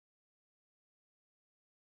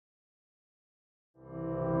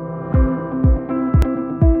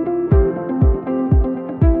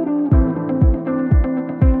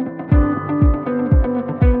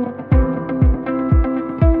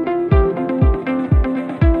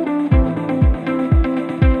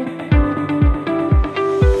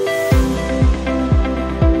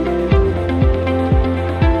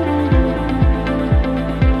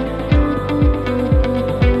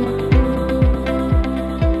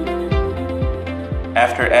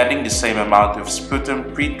After adding the same amount of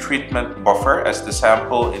sputum pre-treatment buffer as the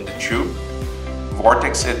sample in the tube,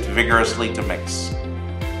 vortex it vigorously to mix.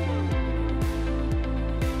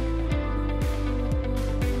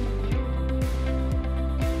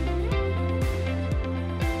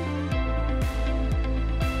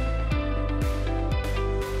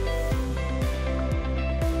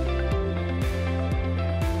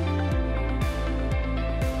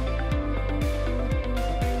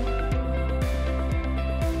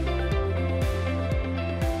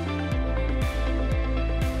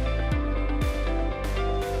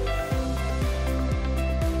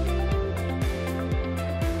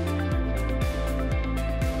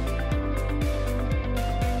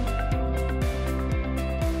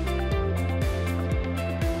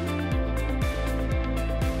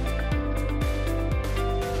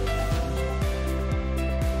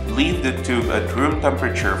 Leave the tube at room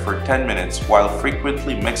temperature for 10 minutes while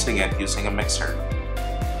frequently mixing it using a mixer.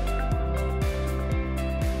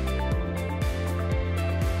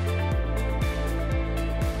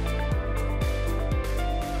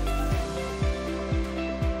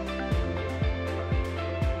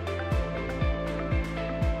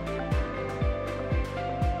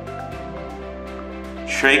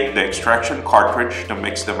 Shake the extraction cartridge to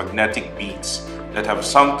mix the magnetic beads that have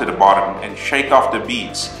sunk to the bottom and shake off the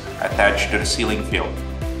beads attached to the sealing field.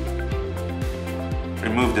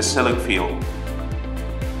 Remove the sealing field.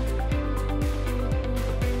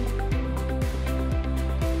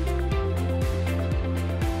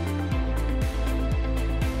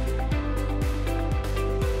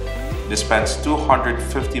 Dispense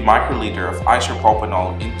 250 microliter of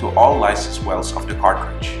isopropanol into all lysis wells of the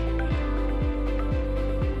cartridge.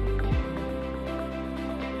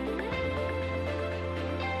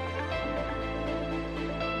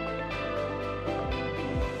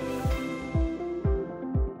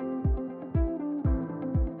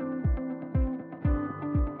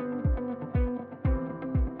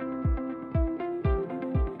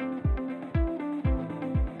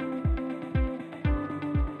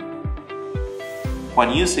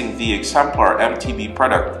 When using the ExAmplar MTB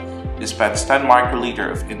product, dispense 10 microliter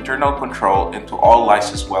of internal control into all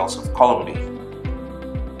lysis wells of column B.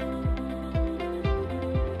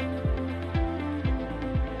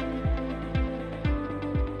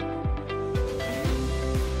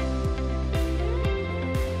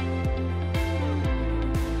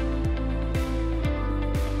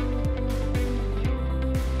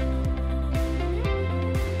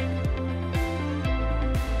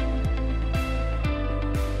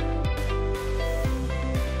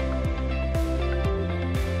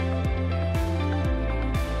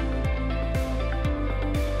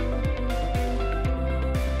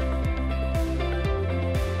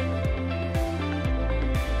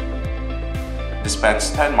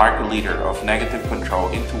 Dispense 10 microliter of negative control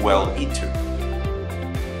into well B2.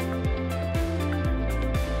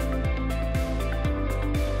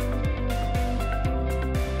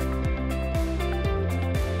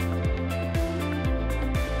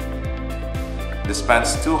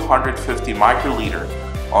 Dispense 250 microliter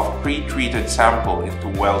of pre-treated sample into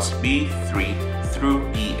wells B3 through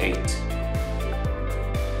E8.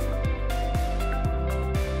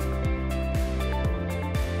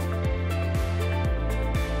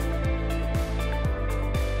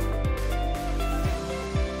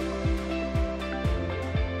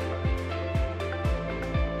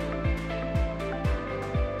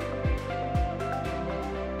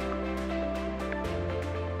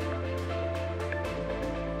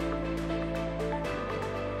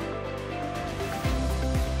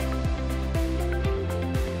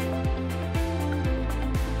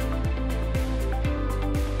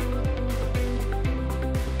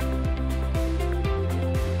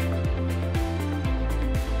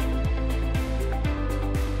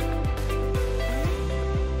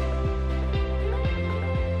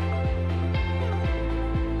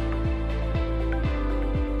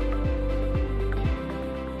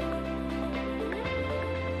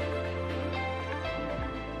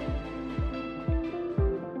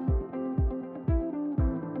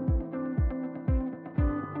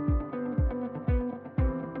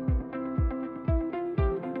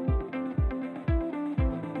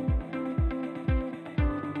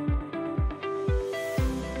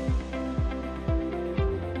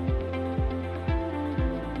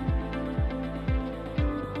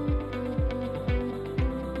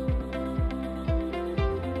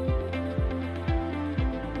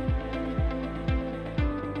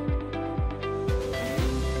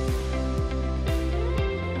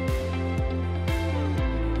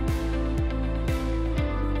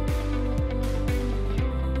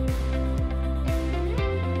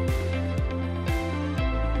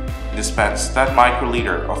 Dispense 10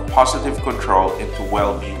 microliter of positive control into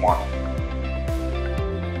well B1.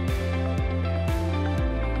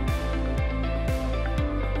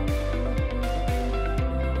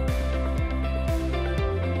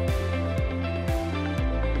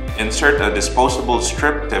 Insert a disposable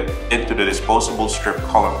strip tip into the disposable strip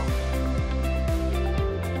column.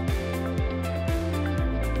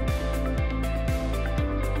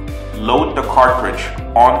 Load the cartridge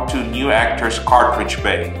onto NuActor's cartridge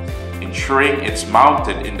bay, ensuring it's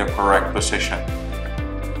mounted in the correct position.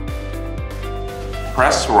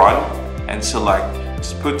 Press Run and select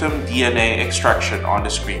Sputum DNA extraction on the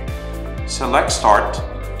screen. Select Start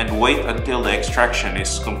and wait until the extraction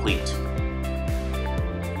is complete.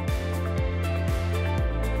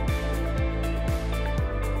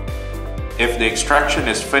 If the extraction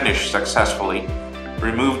is finished successfully,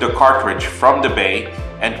 remove the cartridge from the bay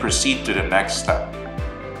and proceed to the next step.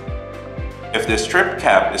 If the strip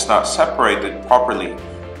cap is not separated properly,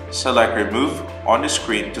 select Remove on the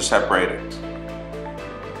screen to separate it.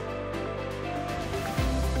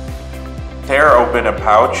 Tear open a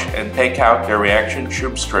pouch and take out the reaction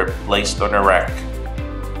tube strip placed on a rack.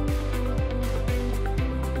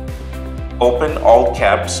 Open all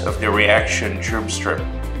caps of the reaction tube strip.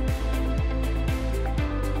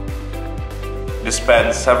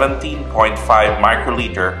 Dispense 17.5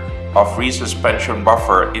 microliter of resuspension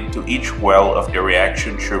buffer into each well of the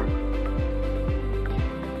reaction tube.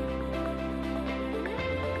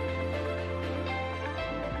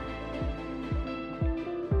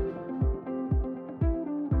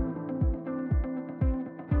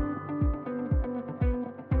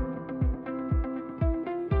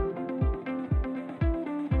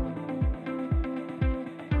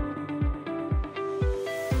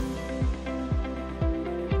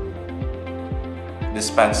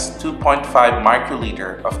 Dispense 2.5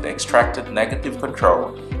 microliter of the extracted negative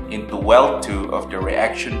control into well 2 of the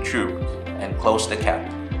reaction tube and close the cap.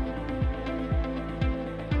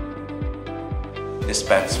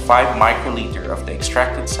 Dispense 5 microliter of the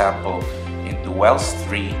extracted sample into wells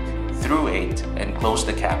 3 through 8 and close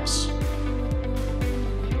the caps.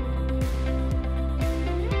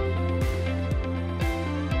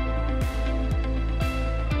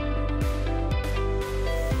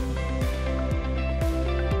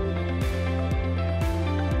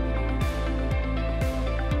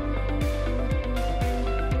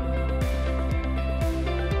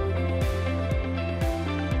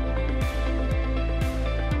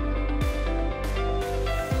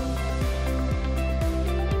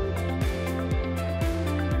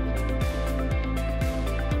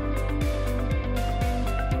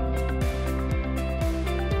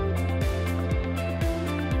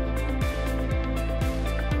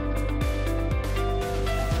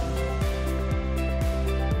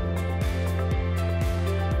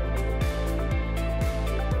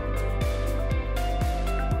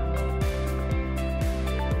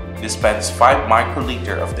 Dispense 5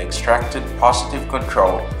 microliter of the extracted positive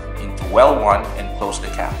control into well 1 and close the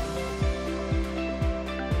cap.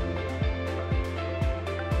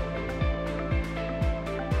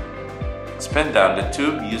 Spin down the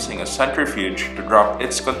tube using a centrifuge to drop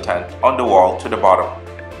its content on the wall to the bottom.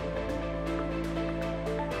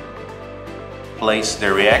 Place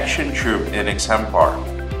the reaction tube in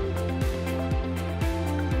ExAmplar.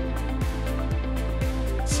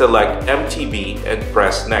 Select MTB and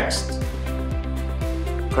press Next.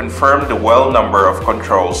 Confirm the well number of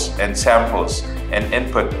controls and samples and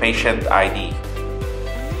input patient ID.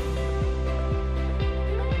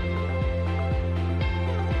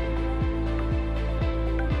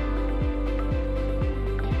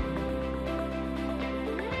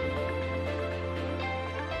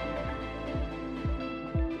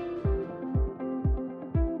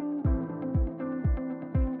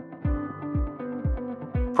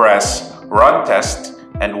 Press Run Test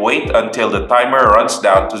and wait until the timer runs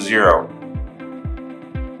down to 0.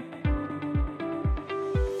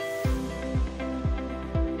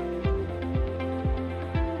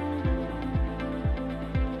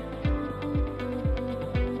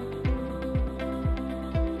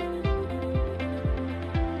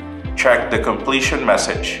 Check the completion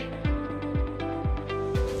message.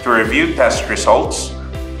 To review test results,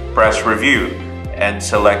 press Review and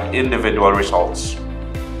select individual results.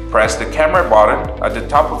 Press the camera button at the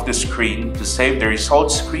top of the screen to save the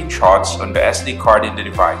results screenshots on the SD card in the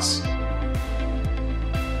device.